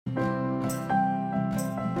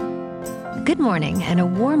Good morning and a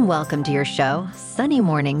warm welcome to your show, Sunny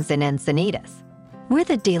Mornings in Encinitas. We're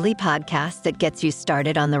the daily podcast that gets you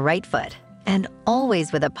started on the right foot and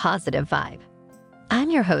always with a positive vibe. I'm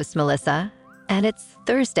your host, Melissa, and it's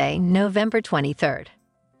Thursday, November 23rd.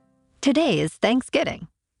 Today is Thanksgiving.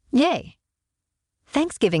 Yay!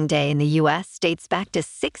 Thanksgiving Day in the U.S. dates back to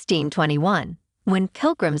 1621, when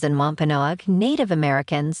Pilgrims and Wampanoag Native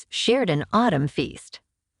Americans shared an autumn feast.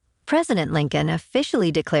 President Lincoln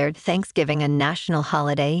officially declared Thanksgiving a national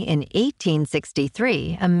holiday in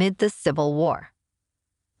 1863 amid the Civil War.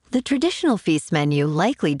 The traditional feast menu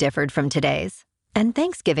likely differed from today's, and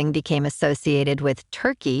Thanksgiving became associated with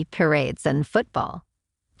turkey, parades, and football.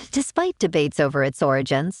 Despite debates over its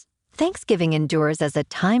origins, Thanksgiving endures as a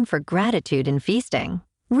time for gratitude and feasting,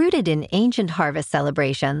 rooted in ancient harvest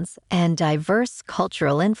celebrations and diverse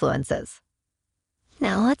cultural influences.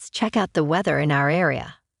 Now let's check out the weather in our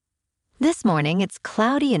area. This morning, it's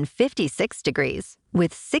cloudy and 56 degrees,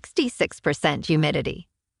 with 66% humidity.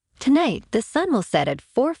 Tonight, the sun will set at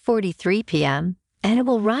 4:43 p.m., and it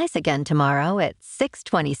will rise again tomorrow at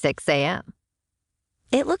 6:26 a.m.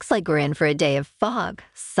 It looks like we're in for a day of fog,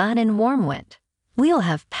 sun, and warm wind. We'll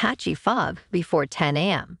have patchy fog before 10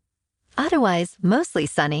 a.m. Otherwise, mostly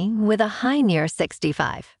sunny with a high near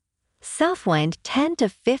 65. South wind 10 to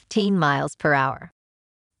 15 miles per hour.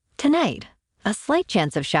 Tonight, a slight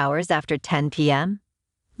chance of showers after 10 p.m.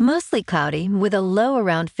 Mostly cloudy with a low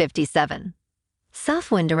around 57.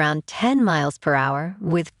 South wind around 10 miles per hour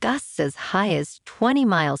with gusts as high as 20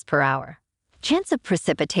 miles per hour. Chance of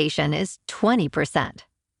precipitation is 20%.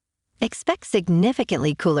 Expect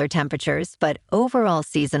significantly cooler temperatures, but overall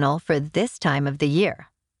seasonal for this time of the year.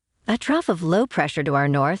 A trough of low pressure to our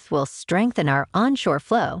north will strengthen our onshore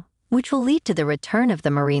flow, which will lead to the return of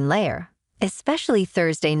the marine layer, especially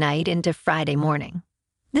Thursday night into Friday morning.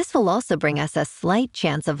 This will also bring us a slight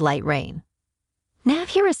chance of light rain. Now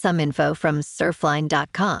here is some info from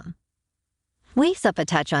surfline.com. Waves up a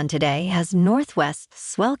touch on today as northwest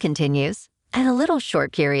swell continues, and a little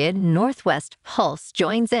short period northwest pulse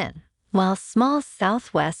joins in, while small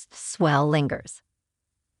southwest swell lingers.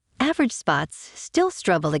 Average spots still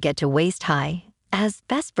struggle to get to waist high, as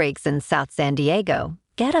best breaks in South San Diego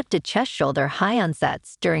get up to chest shoulder high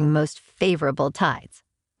onsets during most favorable tides.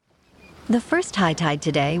 The first high tide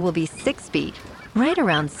today will be 6 feet, right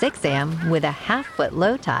around 6 a.m. with a half-foot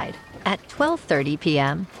low tide at 12:30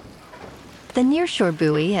 p.m. The nearshore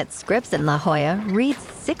buoy at Scripps in La Jolla reads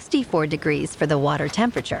 64 degrees for the water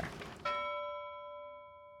temperature.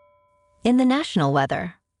 In the national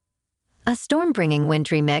weather, a storm bringing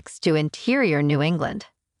wintry mix to interior New England,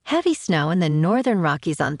 heavy snow in the northern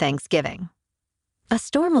Rockies on Thanksgiving. A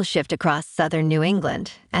storm will shift across southern New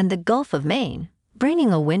England and the Gulf of Maine,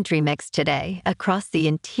 bringing a wintry mix today across the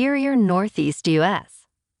interior northeast U.S.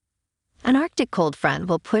 An Arctic cold front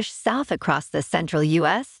will push south across the central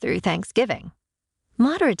U.S. through Thanksgiving.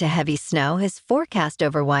 Moderate to heavy snow is forecast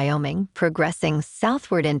over Wyoming, progressing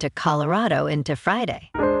southward into Colorado into Friday.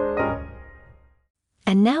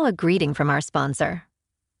 And now a greeting from our sponsor.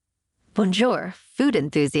 Bonjour, food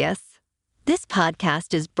enthusiasts. This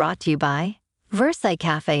podcast is brought to you by Versailles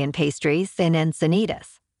Cafe and Pastries in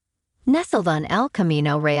Encinitas. Nestled on El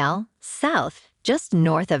Camino Real, south, just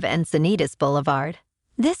north of Encinitas Boulevard,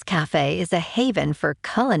 this cafe is a haven for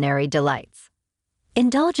culinary delights.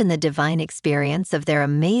 Indulge in the divine experience of their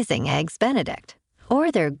amazing Eggs Benedict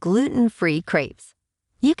or their gluten-free crepes.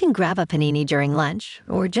 You can grab a panini during lunch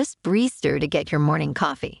or just breeze through to get your morning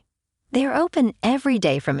coffee. They are open every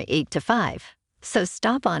day from 8 to 5, so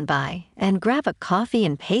stop on by and grab a coffee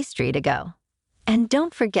and pastry to go. And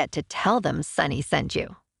don't forget to tell them Sunny sent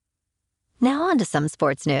you. Now on to some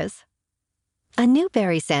sports news. A new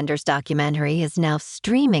Barry Sanders documentary is now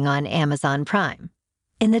streaming on Amazon Prime.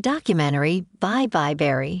 In the documentary, Bye Bye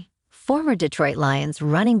Barry, former Detroit Lions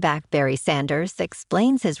running back Barry Sanders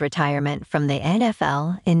explains his retirement from the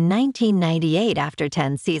NFL in 1998 after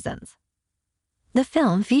 10 seasons. The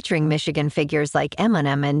film, featuring Michigan figures like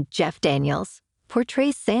Eminem and Jeff Daniels,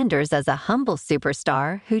 portrays Sanders as a humble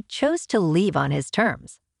superstar who chose to leave on his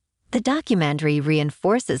terms. The documentary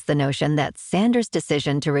reinforces the notion that Sanders'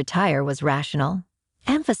 decision to retire was rational,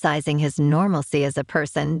 emphasizing his normalcy as a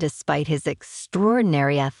person despite his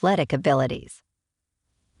extraordinary athletic abilities.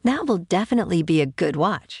 That will definitely be a good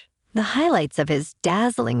watch. The highlights of his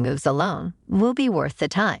dazzling moves alone will be worth the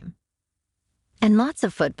time. And lots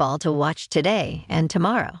of football to watch today and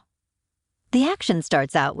tomorrow. The action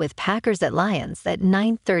starts out with Packers at Lions at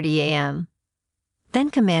 9:30 a.m., then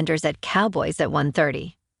Commanders at Cowboys at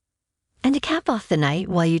 1:30. And to cap off the night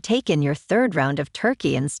while you take in your third round of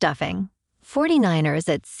turkey and stuffing, 49ers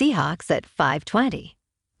at Seahawks at 5:20.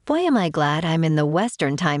 Boy, am I glad I'm in the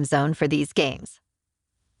Western time zone for these games.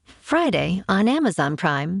 Friday, on Amazon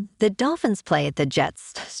Prime, the Dolphins play at the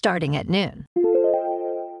Jets starting at noon.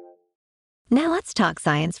 Now let's talk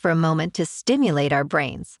science for a moment to stimulate our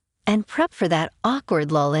brains and prep for that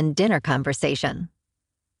awkward lull in dinner conversation.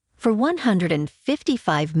 For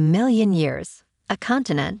 155 million years, a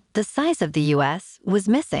continent the size of the U.S. was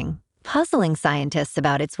missing, puzzling scientists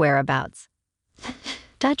about its whereabouts.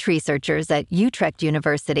 Dutch researchers at Utrecht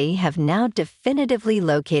University have now definitively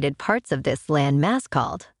located parts of this landmass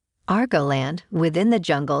called Argoland within the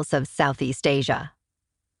jungles of Southeast Asia.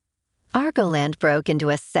 Argoland broke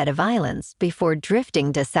into a set of islands before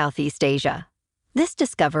drifting to Southeast Asia. This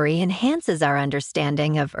discovery enhances our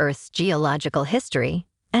understanding of Earth's geological history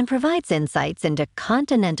and provides insights into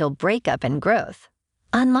continental breakup and growth,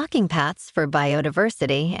 unlocking paths for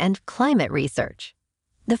biodiversity and climate research.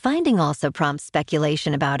 The finding also prompts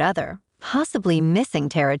speculation about other, possibly missing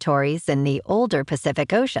territories in the older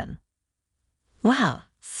Pacific Ocean. Wow,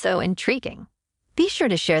 so intriguing. Be sure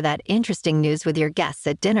to share that interesting news with your guests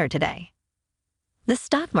at dinner today. The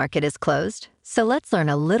stock market is closed, so let's learn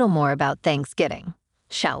a little more about Thanksgiving,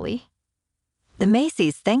 shall we? The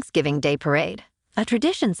Macy's Thanksgiving Day Parade, a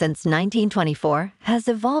tradition since 1924, has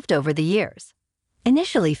evolved over the years.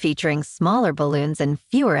 Initially featuring smaller balloons and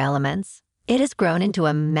fewer elements, it has grown into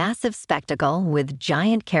a massive spectacle with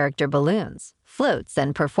giant character balloons, floats,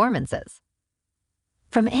 and performances.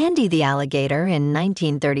 From Andy the Alligator in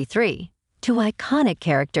 1933 to iconic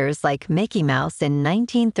characters like Mickey Mouse in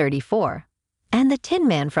 1934 and the Tin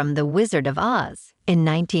Man from The Wizard of Oz in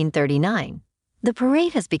 1939, the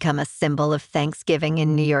parade has become a symbol of Thanksgiving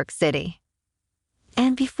in New York City.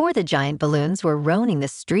 And before the giant balloons were roaming the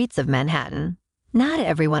streets of Manhattan, not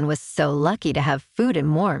everyone was so lucky to have food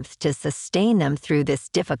and warmth to sustain them through this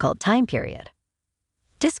difficult time period.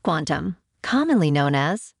 Disquantum, commonly known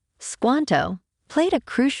as Squanto, played a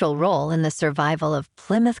crucial role in the survival of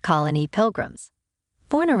Plymouth colony Pilgrims.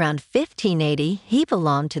 Born around 1580, he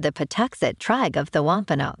belonged to the Patuxet tribe of the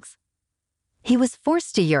Wampanoags. He was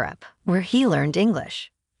forced to Europe, where he learned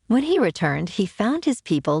English. When he returned, he found his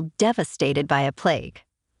people devastated by a plague.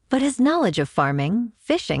 But his knowledge of farming,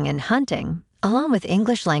 fishing, and hunting, along with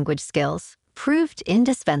English language skills, proved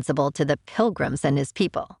indispensable to the Pilgrims and his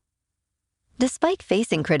people. Despite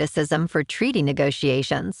facing criticism for treaty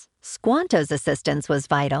negotiations, Squanto's assistance was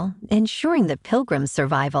vital, ensuring the Pilgrims'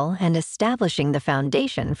 survival and establishing the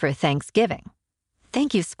foundation for Thanksgiving.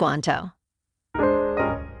 Thank you, Squanto.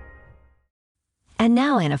 And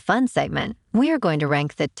now in a fun segment, we are going to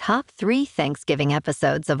rank the top 3 Thanksgiving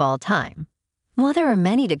episodes of all time. While there are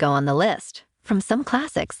many to go on the list, from some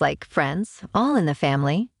classics like Friends, All in the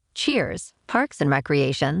Family, Cheers, Parks and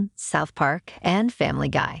Recreation, South Park, and Family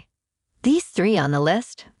Guy. These 3 on the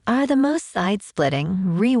list are the most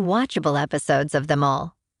side-splitting, rewatchable episodes of them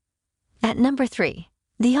all. At number 3,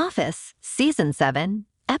 The Office, Season 7,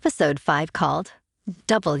 Episode 5 called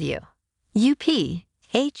W, UPHF.com.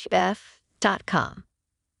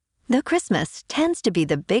 Though Christmas tends to be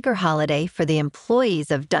the bigger holiday for the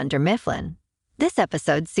employees of Dunder Mifflin, this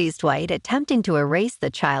episode sees Dwight attempting to erase the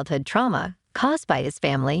childhood trauma caused by his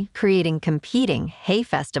family creating competing hay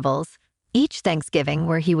festivals each Thanksgiving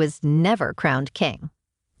where he was never crowned king.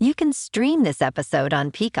 You can stream this episode on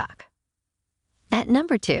Peacock. At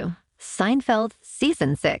number 2, Seinfeld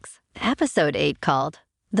Season 6, Episode 8 called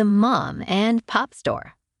The Mom and Pop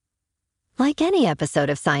Store. Like any episode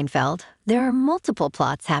of Seinfeld, there are multiple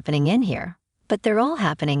plots happening in here, but they're all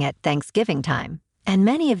happening at Thanksgiving time. And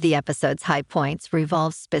many of the episode's high points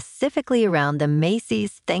revolve specifically around the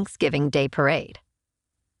Macy's Thanksgiving Day Parade.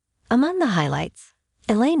 Among the highlights,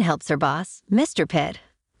 Elaine helps her boss, Mr. Pitt,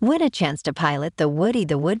 win a chance to pilot the Woody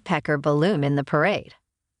the Woodpecker balloon in the parade.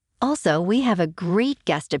 Also, we have a great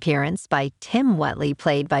guest appearance by Tim Whatley,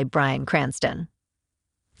 played by Bryan Cranston.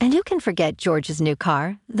 And who can forget George's new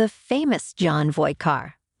car, the famous John Voight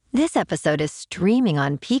car? This episode is streaming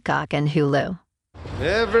on Peacock and Hulu.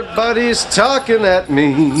 Everybody's talking at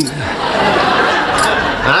me.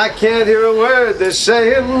 I can't hear a word they're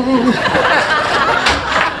saying.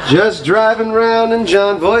 Just driving around in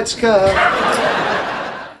John Voight's car.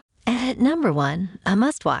 And at number 1, a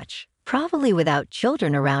must-watch, probably without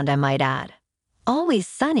children around, I might add. Always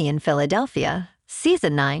Sunny in Philadelphia,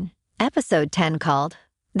 Season 9, Episode 10 called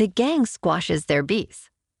The Gang Squashes Their Beefs.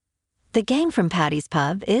 The gang from Patty's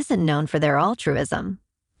Pub isn't known for their altruism,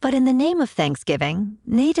 but in the name of Thanksgiving,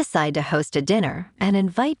 they decide to host a dinner and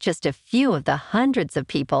invite just a few of the hundreds of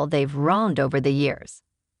people they've wronged over the years.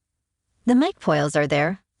 The McPoyles are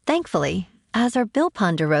there, thankfully, as are Bill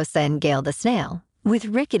Ponderosa and Gail the Snail, with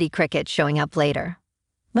Rickety Cricket showing up later.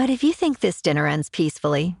 But if you think this dinner ends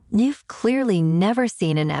peacefully, you've clearly never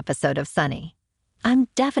seen an episode of Sunny. I'm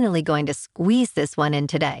definitely going to squeeze this one in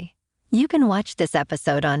today. You can watch this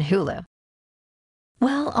episode on Hulu.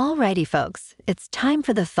 Well, alrighty folks, it's time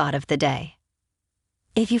for the thought of the day.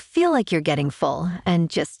 If you feel like you're getting full and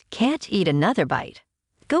just can't eat another bite,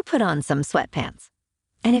 go put on some sweatpants.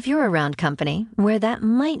 And if you're around company where that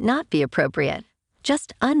might not be appropriate,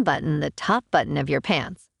 just unbutton the top button of your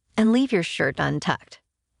pants and leave your shirt untucked.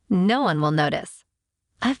 No one will notice.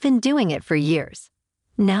 I've been doing it for years.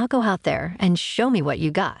 Now go out there and show me what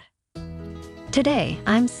you got. Today,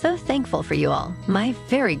 I'm so thankful for you all, my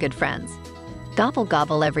very good friends. Gobble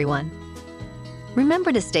gobble, everyone.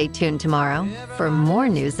 Remember to stay tuned tomorrow for more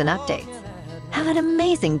news and updates. Have an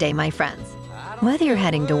amazing day, my friends. Whether you're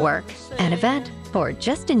heading to work, an event, or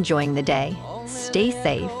just enjoying the day, stay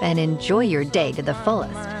safe and enjoy your day to the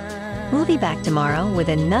fullest. We'll be back tomorrow with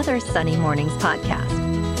another Sunny Mornings podcast.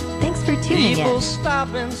 Thanks for tuning in.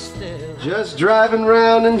 Just driving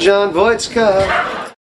round in John Voight's car.